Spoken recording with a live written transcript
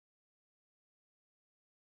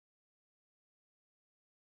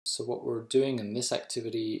So what we're doing in this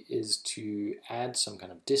activity is to add some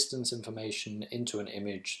kind of distance information into an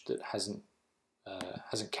image that hasn't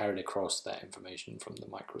carried across that information from the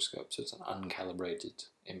microscope, so it's an uncalibrated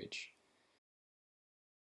image.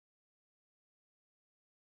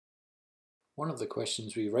 One of the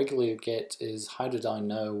questions we regularly get is, how did I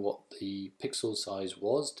know what the pixel size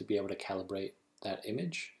was to be able to calibrate that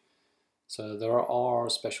image? So there are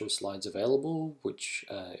special slides available, which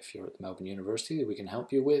if you're at the Melbourne University, we can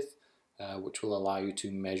help you with, which will allow you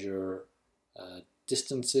to measure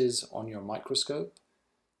distances on your microscope.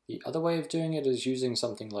 The other way of doing it is using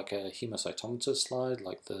something like a hemocytometer slide,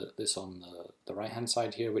 like this on the right-hand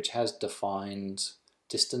side here, which has defined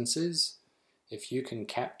distances. If you can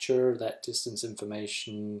capture that distance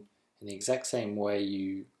information in the exact same way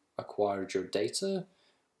you acquired your data,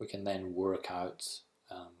 we can then work out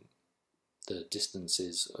the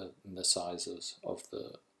distances and the sizes of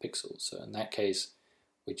the pixels. So in that case,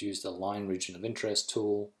 we'd use the line region of interest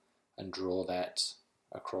tool and draw that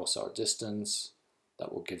across our distance.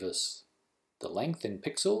 That will give us the length in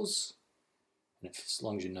pixels, and as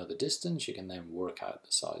long as you know the distance, you can then work out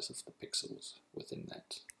the size of the pixels within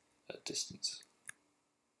that distance.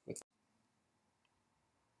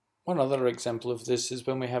 One other example of this is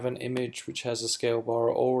when we have an image which has a scale bar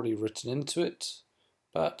already written into it,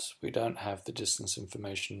 but we don't have the distance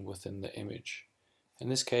information within the image. In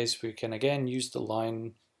this case, we can again use the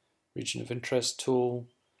line region of interest tool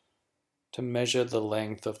to measure the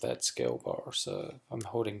length of that scale bar. So if I'm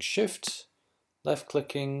holding Shift, left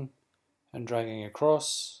clicking and dragging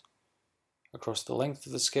across the length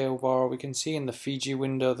of the scale bar, we can see in the FIJI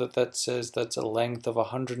window that says that's a length of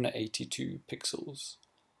 182 pixels.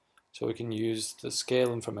 So we can use the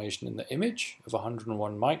scale information in the image of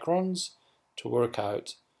 101 microns to work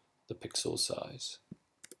out the pixel size.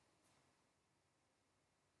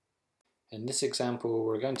 In this example,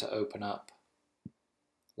 we're going to open up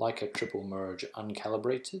like a triple merge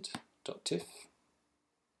uncalibrated.tiff.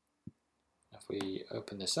 If we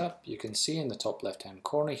open this up, you can see in the top left hand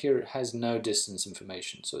corner here it has no distance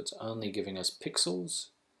information, so it's only giving us pixels.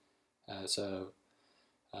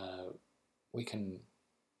 We can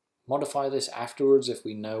modify this afterwards if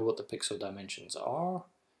we know what the pixel dimensions are.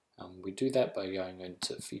 We do that by going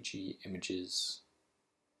into FIJI Images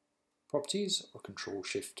Properties or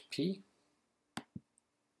Control-Shift-P.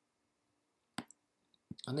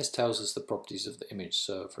 And this tells us the properties of the image.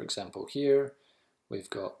 So for example here,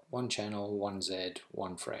 we've got one channel, one Z,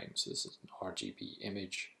 one frame. So this is an RGB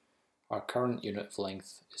image. Our current unit of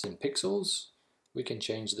length is in pixels. We can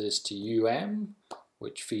change this to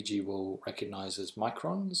which FIJI will recognize as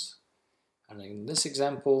microns. And in this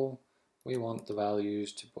example, we want the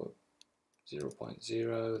values to put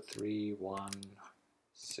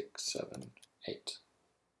 0.031678.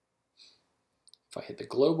 If I hit the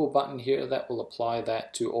global button here, that will apply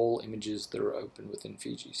that to all images that are open within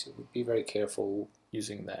FIJI. So be very careful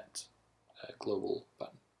using that global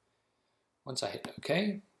button. Once I hit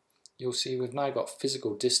OK, you'll see we've now got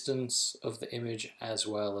physical distance of the image as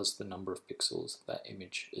well as the number of pixels that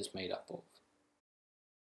image is made up of.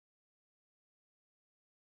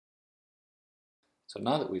 So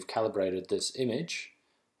now that we've calibrated this image,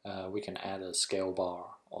 we can add a scale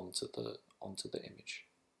bar onto the image.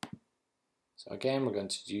 So again, we're going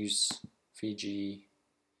to use FIJI,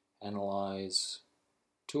 Analyze,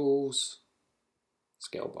 Tools,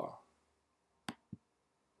 Scale Bar.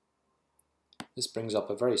 This brings up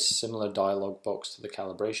a very similar dialog box to the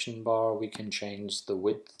calibration bar. We can change the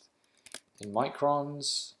width in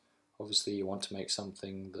microns. Obviously you want to make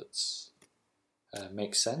something that's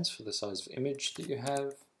makes sense for the size of image that you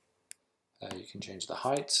have. You can change the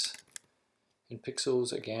height in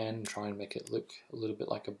pixels, again try and make it look a little bit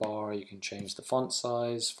like a bar. You can change the font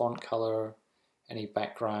size, font color, any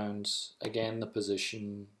backgrounds, again the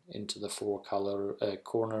position into the four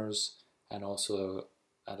corners, and also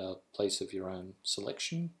at a place of your own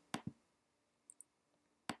selection.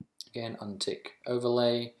 Again, untick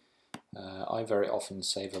overlay. I very often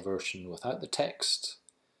save a version without the text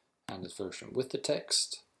and a version with the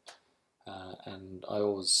text. And I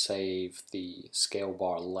always save the scale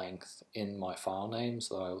bar length in my file name,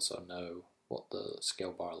 so I also know what the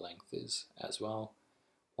scale bar length is as well.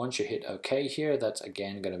 Once you hit OK here, that's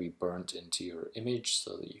again going to be burnt into your image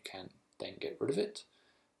so that you can then get rid of it.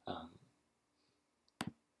 And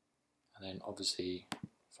then obviously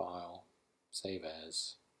File, Save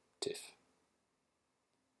As, TIFF.